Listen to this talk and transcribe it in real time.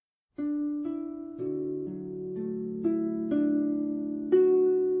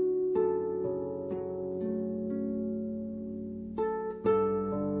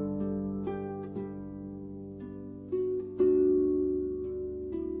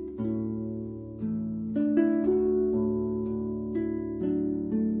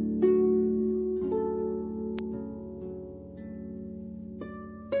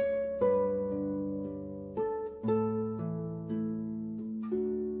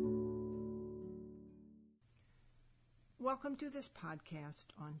Welcome to this podcast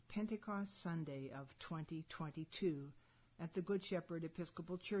on Pentecost Sunday of 2022 at the Good Shepherd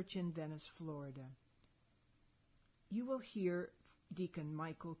Episcopal Church in Venice, Florida. You will hear Deacon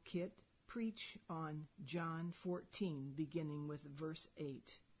Michael Kitt preach on John 14, beginning with verse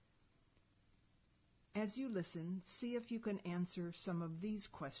 8. As you listen, see if you can answer some of these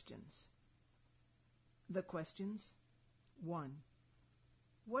questions. The questions: 1.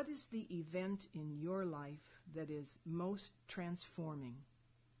 What is the event in your life that is most transforming?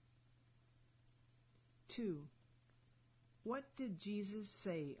 2. What did Jesus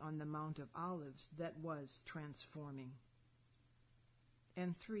say on the Mount of Olives that was transforming?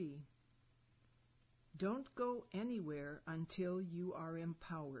 And 3. Don't go anywhere until you are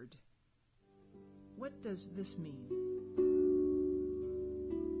empowered. What does this mean?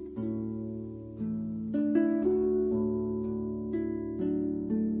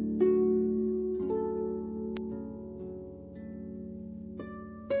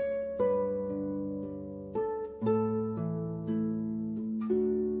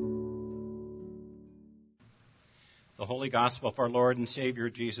 The Holy Gospel of our Lord and Savior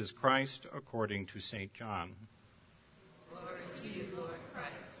Jesus Christ according to St. John. Glory to you, Lord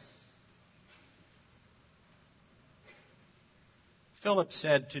Christ. Philip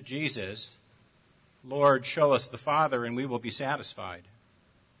said to Jesus, "Lord, show us the Father, and we will be satisfied."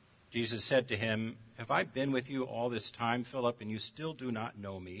 Jesus said to him, "Have I been with you all this time, Philip, and you still do not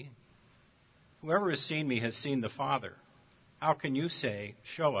know me? Whoever has seen me has seen the Father. How can you say,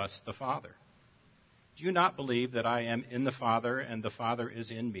 'Show us the Father'? Do you not believe that I am in the Father and the Father is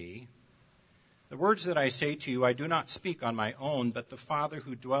in me? The words that I say to you I do not speak on my own, but the Father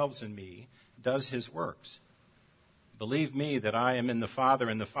who dwells in me does his works. Believe me that I am in the Father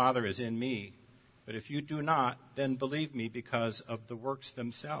and the Father is in me. But if you do not, then believe me because of the works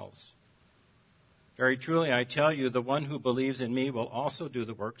themselves. Very truly I tell you, the one who believes in me will also do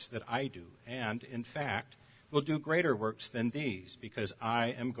the works that I do, and, in fact, will do greater works than these, because I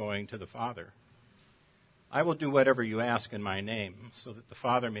am going to the Father. I will do whatever you ask in my name, so that the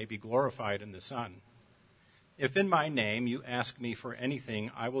Father may be glorified in the Son. If in my name you ask me for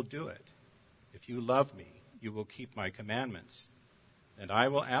anything, I will do it. If you love me, you will keep my commandments. And I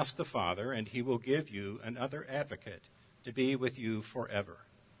will ask the Father, and he will give you another advocate to be with you forever.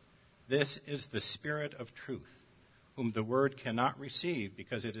 This is the Spirit of truth, whom the world cannot receive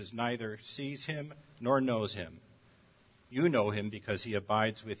because it is neither sees him nor knows him. You know him because he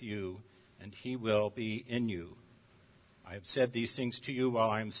abides with you, and he will be in you. I have said these things to you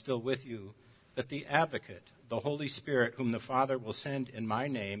while I am still with you, but the Advocate, the Holy Spirit, whom the Father will send in my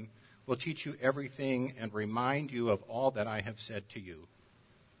name, will teach you everything and remind you of all that I have said to you.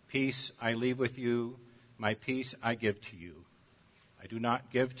 Peace I leave with you, my peace I give to you. I do not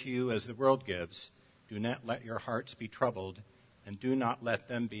give to you as the world gives. Do not let your hearts be troubled, and do not let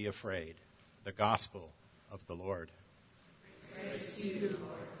them be afraid." The Gospel of the Lord. Praise to you,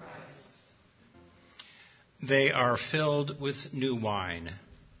 Lord Christ. They are filled with new wine.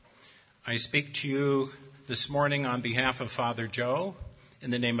 I speak to you this morning on behalf of Father Joe,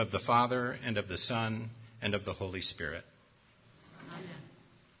 in the name of the Father, and of the Son, and of the Holy Spirit.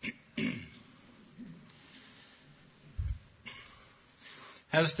 Amen.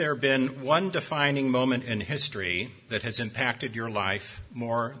 Has there been one defining moment in history that has impacted your life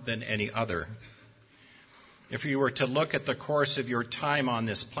more than any other? If you were to look at the course of your time on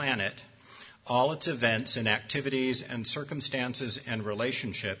this planet, all its events and activities and circumstances and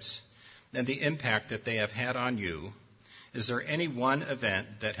relationships, and the impact that they have had on you, is there any one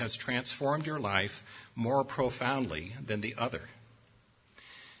event that has transformed your life more profoundly than the other?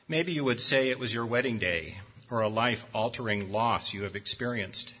 Maybe you would say it was your wedding day, or a life-altering loss you have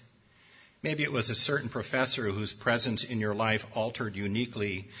experienced. Maybe it was a certain professor whose presence in your life altered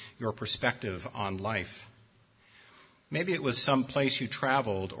uniquely your perspective on life. Maybe it was some place you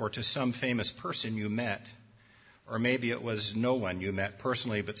traveled or to some famous person you met. Or maybe it was no one you met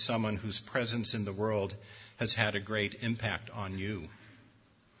personally, but someone whose presence in the world has had a great impact on you.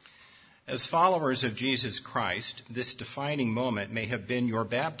 As followers of Jesus Christ, this defining moment may have been your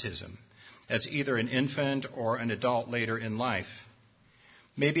baptism, as either an infant or an adult later in life.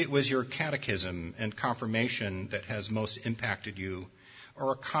 Maybe it was your catechism and confirmation that has most impacted you,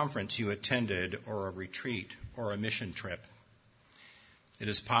 or a conference you attended, or a retreat, or a mission trip. It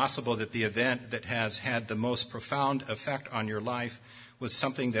is possible that the event that has had the most profound effect on your life was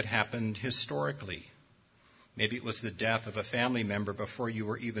something that happened historically. Maybe it was the death of a family member before you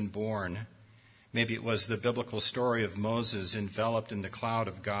were even born. Maybe it was the biblical story of Moses enveloped in the cloud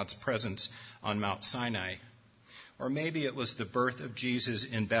of God's presence on Mount Sinai. Or maybe it was the birth of Jesus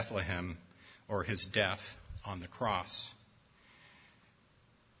in Bethlehem, or his death on the cross.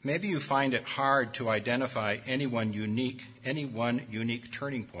 Maybe you find it hard to identify any one unique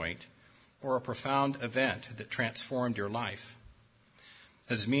turning point or a profound event that transformed your life.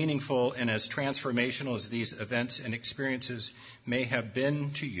 As meaningful and as transformational as these events and experiences may have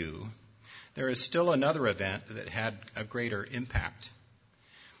been to you, there is still another event that had a greater impact.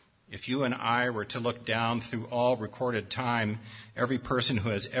 If you and I were to look down through all recorded time, every person who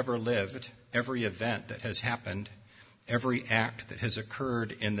has ever lived, every event that has happened, every act that has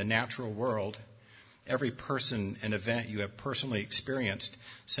occurred in the natural world, every person and event you have personally experienced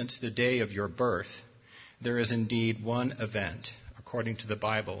since the day of your birth, there is indeed one event, according to the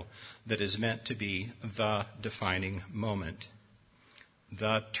Bible, that is meant to be the defining moment,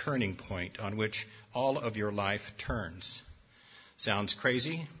 the turning point on which all of your life turns. Sounds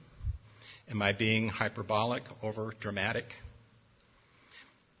crazy? Am I being hyperbolic, over dramatic?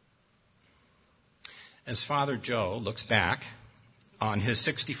 As Father Joe looks back on his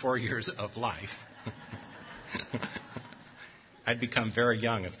 64 years of life, I'd become very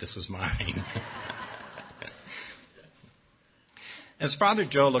young if this was mine. As Father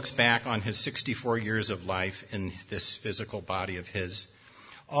Joe looks back on his 64 years of life in this physical body of his,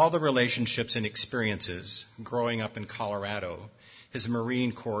 all the relationships and experiences growing up in Colorado, his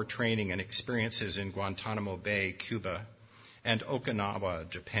Marine Corps training and experiences in Guantanamo Bay, Cuba, and Okinawa,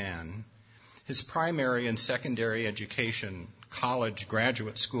 Japan, his primary and secondary education, college,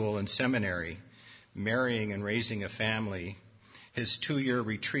 graduate school, and seminary, marrying and raising a family, his 2-year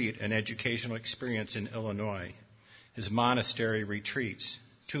retreat and educational experience in Illinois, his monastery retreats,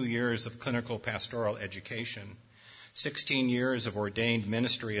 2 years of clinical pastoral education, 16 years of ordained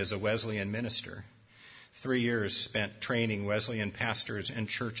ministry as a Wesleyan minister, 3 years spent training Wesleyan pastors and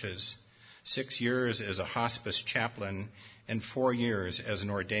churches, 6 years as a hospice chaplain, and 4 years as an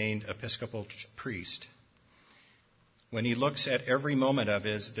ordained Episcopal priest. When he looks at every moment of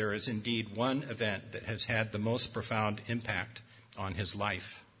his, there is indeed one event that has had the most profound impact on his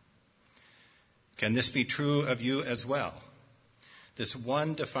life. Can this be true of you as well? This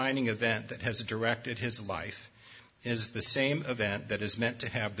one defining event that has directed his life is the same event that is meant to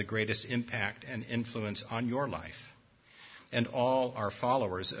have the greatest impact and influence on your life and all our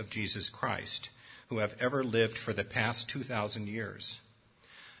followers of Jesus Christ who have ever lived for the past 2,000 years.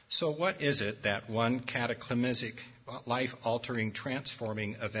 So what is it, that one cataclysmic, life-altering,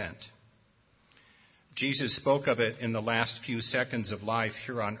 transforming event? Jesus spoke of it in the last few seconds of life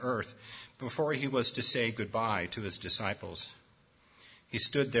here on earth before he was to say goodbye to his disciples. He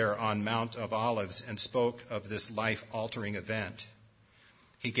stood there on Mount of Olives and spoke of this life-altering event.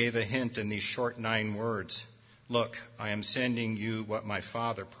 He gave a hint in these short 9 words, "Look, I am sending you what my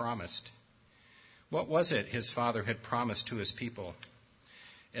Father promised." What was it his Father had promised to his people?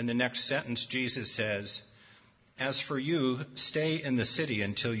 In the next sentence, Jesus says, "As for you, stay in the city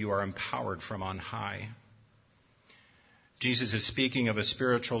until you are empowered from on high." Jesus is speaking of a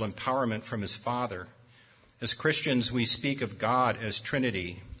spiritual empowerment from his Father. As Christians, we speak of God as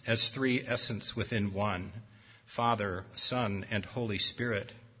Trinity, as 3 essence within one, Father, Son, and Holy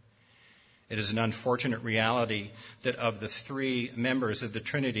Spirit. It is an unfortunate reality that of the 3 members of the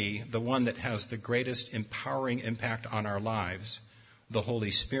Trinity, the one that has the greatest empowering impact on our lives, the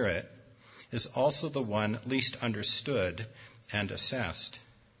Holy Spirit, is also the one least understood and assessed.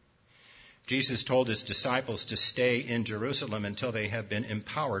 Jesus told his disciples to stay in Jerusalem until they have been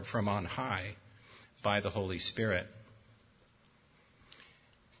empowered from on high by the Holy Spirit.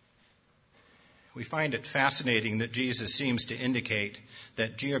 We find it fascinating that Jesus seems to indicate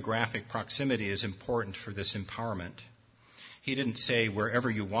that geographic proximity is important for this empowerment. He didn't say, "Wherever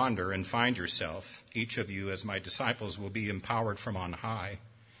you wander and find yourself, each of you as my disciples will be empowered from on high."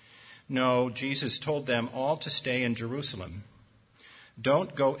 No, Jesus told them all to stay in Jerusalem.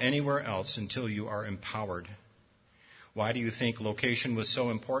 Don't go anywhere else until you are empowered. Why do you think location was so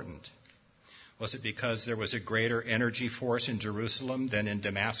important? Was it because there was a greater energy force in Jerusalem than in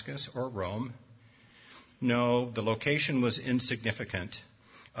Damascus or Rome? No, the location was insignificant,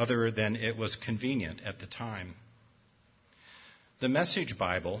 other than it was convenient at the time. The Message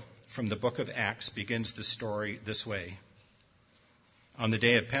Bible from the book of Acts begins the story this way. On the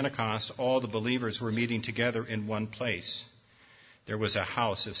day of Pentecost, all the believers were meeting together in one place. There was a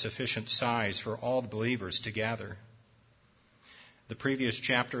house of sufficient size for all the believers to gather. The previous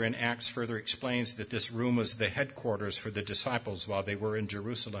chapter in Acts further explains that this room was the headquarters for the disciples while they were in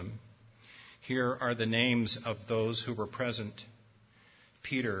Jerusalem. Here are the names of those who were present: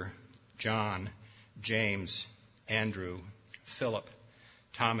 Peter, John, James, Andrew, Philip,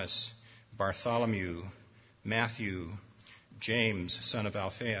 Thomas, Bartholomew, Matthew, James, son of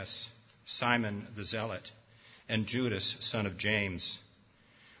Alphaeus, Simon the Zealot, and Judas, son of James.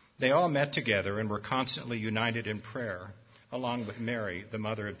 They all met together and were constantly united in prayer, along with Mary, the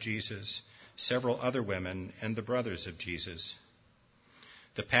mother of Jesus, several other women, and the brothers of Jesus.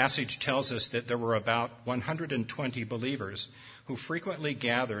 The passage tells us that there were about 120 believers who frequently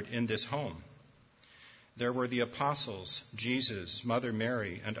gathered in this home. There were the apostles, Jesus, Mother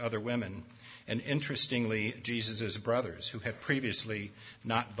Mary, and other women, and interestingly, Jesus' brothers, who had previously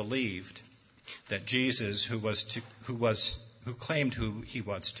not believed that Jesus, who claimed who he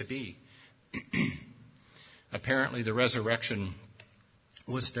was to be. Apparently, the resurrection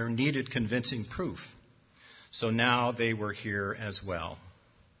was their needed convincing proof. So now they were here as well.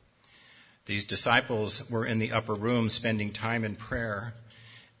 These disciples were in the upper room spending time in prayer,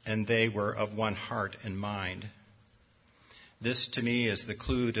 and they were of one heart and mind. This, to me, is the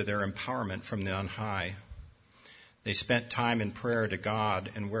clue to their empowerment from the on high. They spent time in prayer to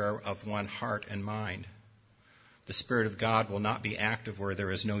God and were of one heart and mind. The Spirit of God will not be active where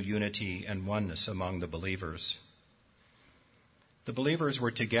there is no unity and oneness among the believers. The believers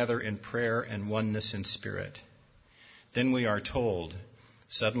were together in prayer and oneness in spirit. Then we are told,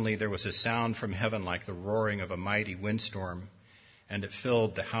 suddenly there was a sound from heaven like the roaring of a mighty windstorm, and it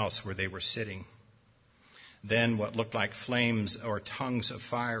filled the house where they were sitting. Then what looked like flames or tongues of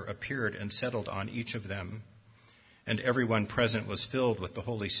fire appeared and settled on each of them. And everyone present was filled with the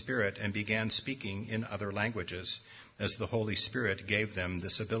Holy Spirit and began speaking in other languages, as the Holy Spirit gave them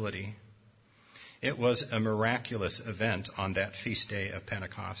this ability. It was a miraculous event on that feast day of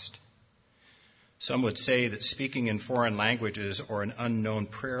Pentecost. Some would say that speaking in foreign languages or an unknown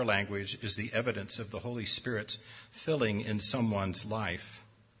prayer language is the evidence of the Holy Spirit's filling in someone's life.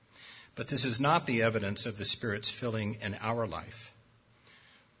 But this is not the evidence of the Spirit's filling in our life.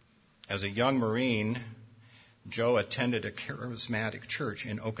 As a young Marine, Joe attended a charismatic church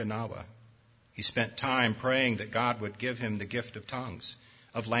in Okinawa. He spent time praying that God would give him the gift of tongues,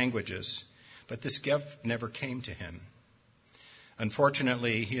 of languages, but this gift never came to him.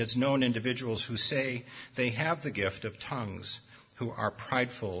 Unfortunately, he has known individuals who say they have the gift of tongues, who are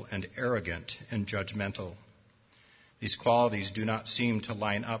prideful and arrogant and judgmental. These qualities do not seem to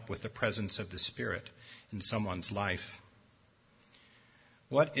line up with the presence of the Spirit in someone's life.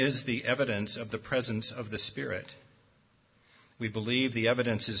 What is the evidence of the presence of the Spirit? We believe the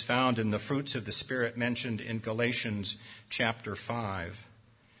evidence is found in the fruits of the Spirit mentioned in Galatians chapter 5.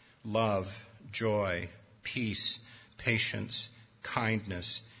 Love, joy, peace, patience,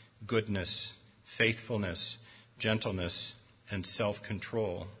 kindness, goodness, faithfulness, gentleness, and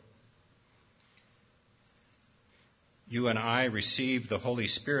self-control. You and I received the Holy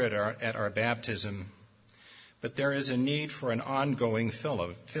Spirit at our baptism, but there is a need for an ongoing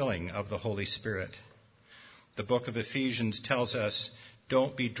filling of the Holy Spirit. The book of Ephesians tells us,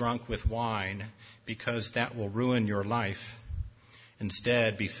 don't be drunk with wine, because that will ruin your life.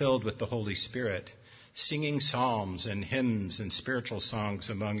 Instead, be filled with the Holy Spirit, singing psalms and hymns and spiritual songs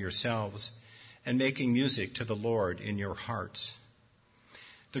among yourselves, and making music to the Lord in your hearts.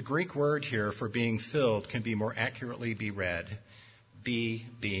 The Greek word here for being filled can be more accurately be read, be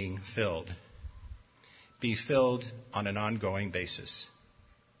being filled. Be filled on an ongoing basis.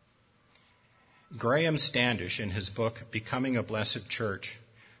 Graham Standish, in his book, Becoming a Blessed Church,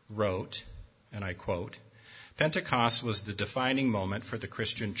 wrote, and I quote, Pentecost was the defining moment for the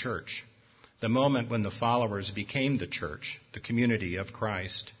Christian church, the moment when the followers became the church, the community of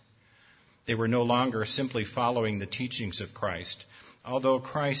Christ. They were no longer simply following the teachings of Christ, although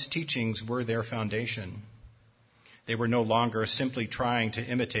Christ's teachings were their foundation. They were no longer simply trying to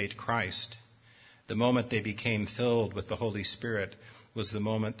imitate Christ. The moment they became filled with the Holy Spirit was the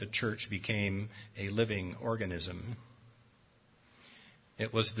moment the church became a living organism.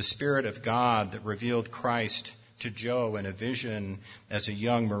 It was the Spirit of God that revealed Christ to Joe in a vision as a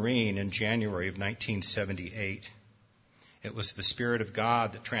young Marine in January of 1978. It was the Spirit of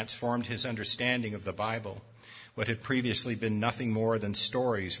God that transformed his understanding of the Bible, what had previously been nothing more than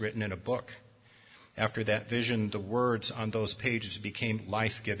stories written in a book. After that vision, the words on those pages became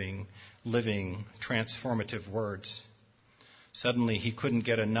life-giving, living, transformative words. Suddenly, he couldn't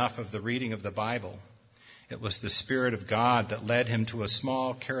get enough of the reading of the Bible. It was the Spirit of God that led him to a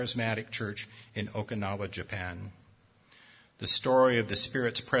small charismatic church in Okinawa, Japan. The story of the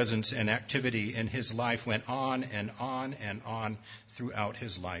Spirit's presence and activity in his life went on and on and on throughout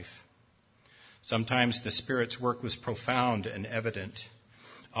his life. Sometimes the Spirit's work was profound and evident.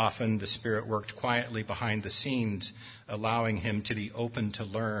 Often the Spirit worked quietly behind the scenes, allowing him to be open to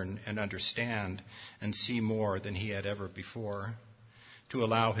learn and understand and see more than he had ever before, to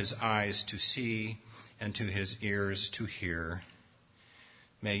allow his eyes to see and to his ears to hear.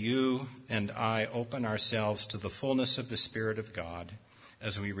 May you and I open ourselves to the fullness of the Spirit of God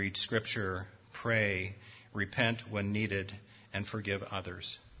as we read Scripture, pray, repent when needed, and forgive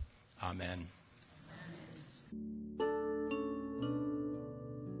others. Amen.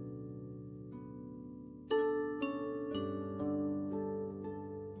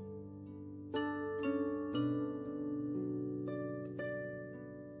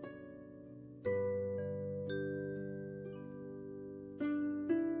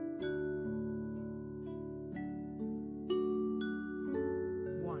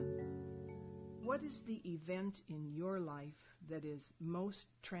 What is the event in your life that is most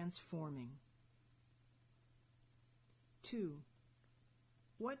transforming? 2.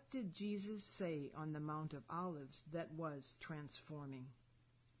 What did Jesus say on the Mount of Olives that was transforming?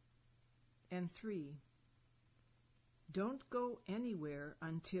 And 3. Don't go anywhere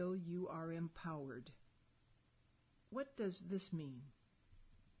until you are empowered. What does this mean?